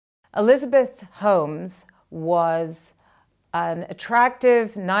Elisabeth Holmes was an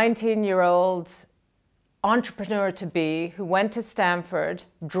attractive 19-year-old entrepreneur-to-be who went to Stanford,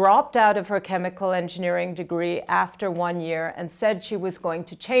 dropped out of her chemical engineering degree after 1 year, and said she was going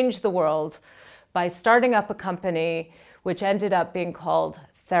to change the world by starting up a company which ended up being called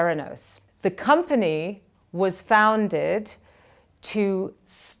Theranos. The company was founded to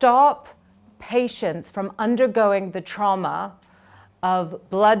stop patients from undergoing the trauma of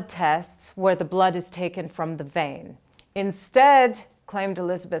blood tests where the blood is taken from the vein. Instead, claimed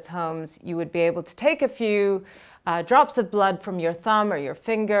Elisabeth Holmes, you would be able to take a few drops of blood from your thumb or your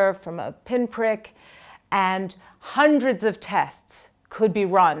finger, from a pinprick, and hundreds of tests could be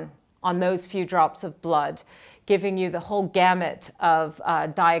run on those few drops of blood, giving you the whole gamut of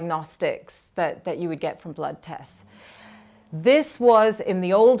diagnostics that you would get from blood tests. This was, in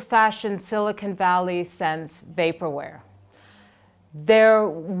the old-fashioned Silicon Valley sense, vaporware. There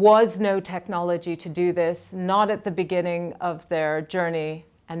was no technology to do this, not at the beginning of their journey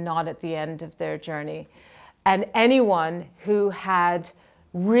and not at the end of their journey. And anyone who had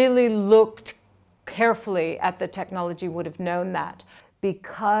really looked carefully at the technology would have known that,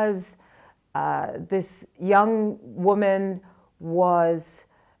 because this young woman was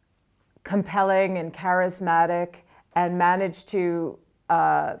compelling and charismatic and managed to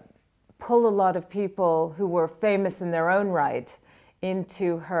pull a lot of people who were famous in their own right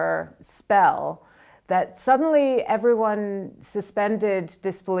into her spell, that suddenly everyone suspended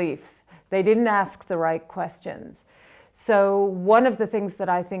disbelief. They didn't ask the right questions. So one of the things that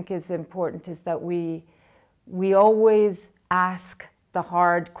I think is important is that we always ask the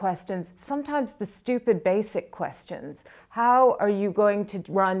hard questions, sometimes the stupid basic questions. How are you going to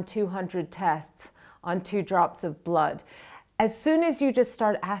run 200 tests on 2 drops of blood? As soon as you just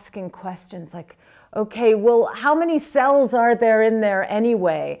start asking questions like, okay, well, how many cells are there in there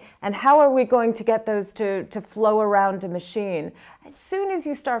anyway? And how are we going to get those to flow around a machine? As soon as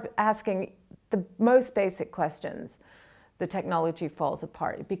you start asking the most basic questions, the technology falls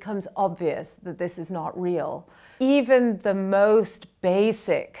apart. It becomes obvious that this is not real. Even the most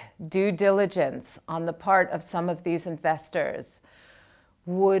basic due diligence on the part of some of these investors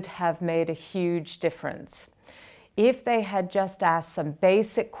would have made a huge difference. If they had just asked some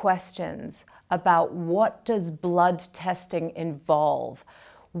basic questions about what does blood testing involve?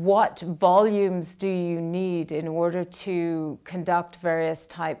 What volumes do you need in order to conduct various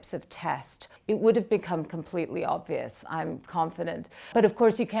types of tests? It would have become completely obvious, I'm confident. But of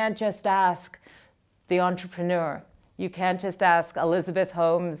course, you can't just ask the entrepreneur. You can't just ask Elisabeth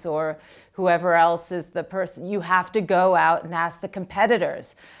Holmes or whoever else is the person. You have to go out and ask the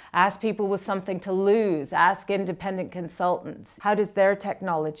competitors, ask people with something to lose, ask independent consultants. How does their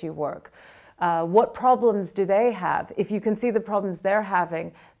technology work? What problems do they have? If you can see the problems they're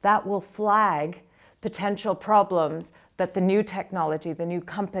having, that will flag potential problems that the new technology, the new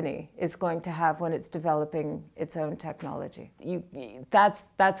company is going to have when it's developing its own technology.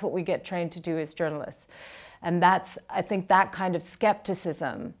 That's what we get trained to do as journalists. And I think that kind of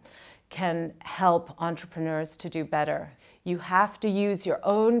skepticism can help entrepreneurs to do better. You have to use your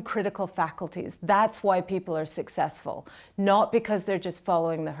own critical faculties. That's why people are successful. Not because they're just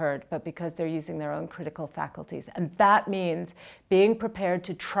following the herd, but because they're using their own critical faculties. And that means being prepared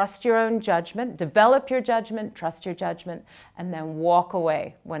to trust your own judgment, develop your judgment, trust your judgment, and then walk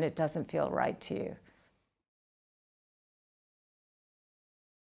away when it doesn't feel right to you.